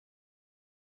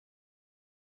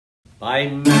by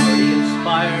memory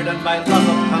inspired and by love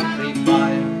of country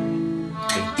fire,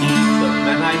 the deeds of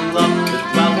men I love to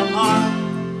dwell upon,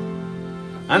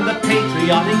 and the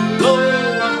patriotic glow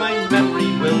of my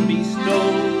memory will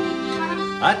bestow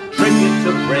a tribute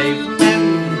to brave men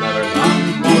that are gone,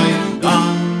 boys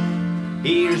gone.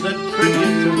 Here's a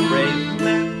tribute to brave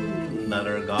men that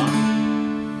are gone.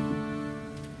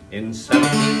 In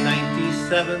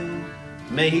 1797,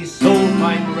 may his soul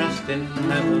find rest in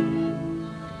heaven,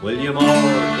 William Ord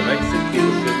of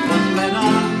execution was led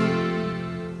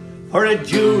on, for a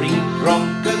jury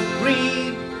drunk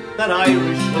agreed that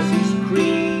Irish was his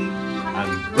creed, and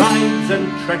bribes and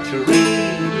treachery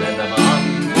led them on,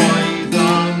 boys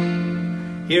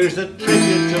on. Here's a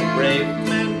tribute to brave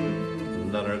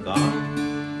men that are gone.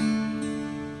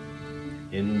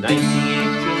 In 98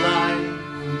 July,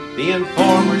 the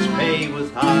informer's pay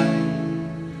was high,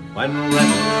 when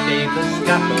Reynolds gave the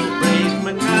scaffold brave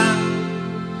McCann.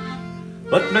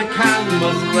 But McCann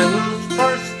was Reynolds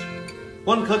first,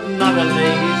 one could not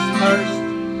allay his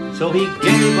thirst, so he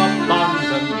gave up bonds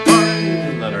and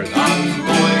burns that are gone,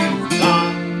 boys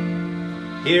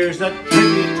gone. Here's a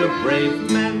tribute to brave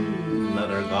men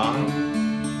that are gone.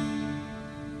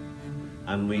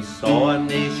 And we saw a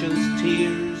nation's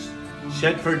tears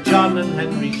shed for John and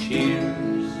Henry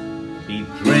Shears,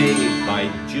 betrayed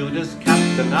by Judas,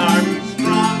 Captain Army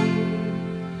strong.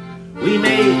 We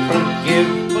may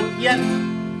forgive, but yet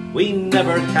we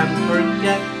never can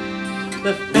forget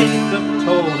the fate of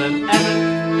Tone and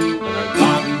Emmet that are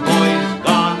gone, boys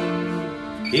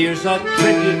gone. Here's a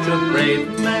tribute to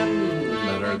brave men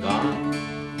that are gone.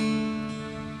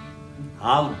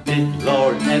 How did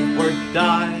Lord Edward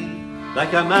die?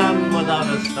 Like a man without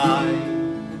a sigh,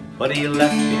 but he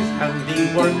left his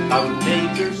handiwork on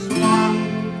Major Swan.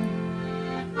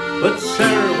 But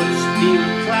sir, with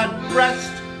steel-clad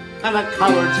breast and a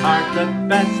coward's heart at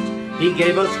best, he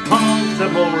gave us cause to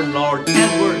mourn Lord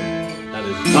Edward that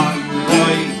is gone,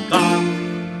 boys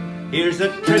gone. Here's a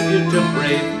tribute to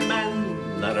brave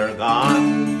men that are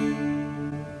gone.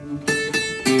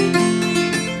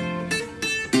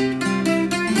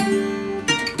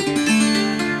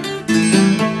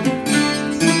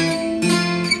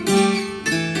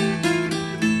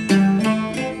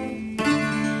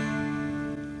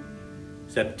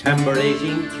 September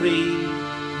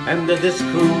 1803 ended this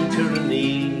cruel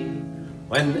tyranny,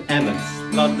 when Emmet's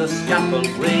blood the scaffold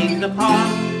rained upon.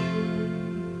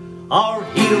 Our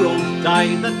heroes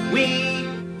died that we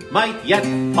might yet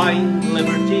find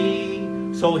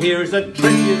liberty, so here's a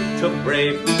tribute to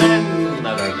brave men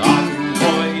that are gone,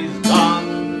 boys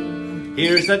gone.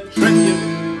 Here's a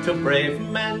tribute to brave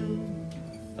men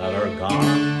that are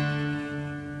gone.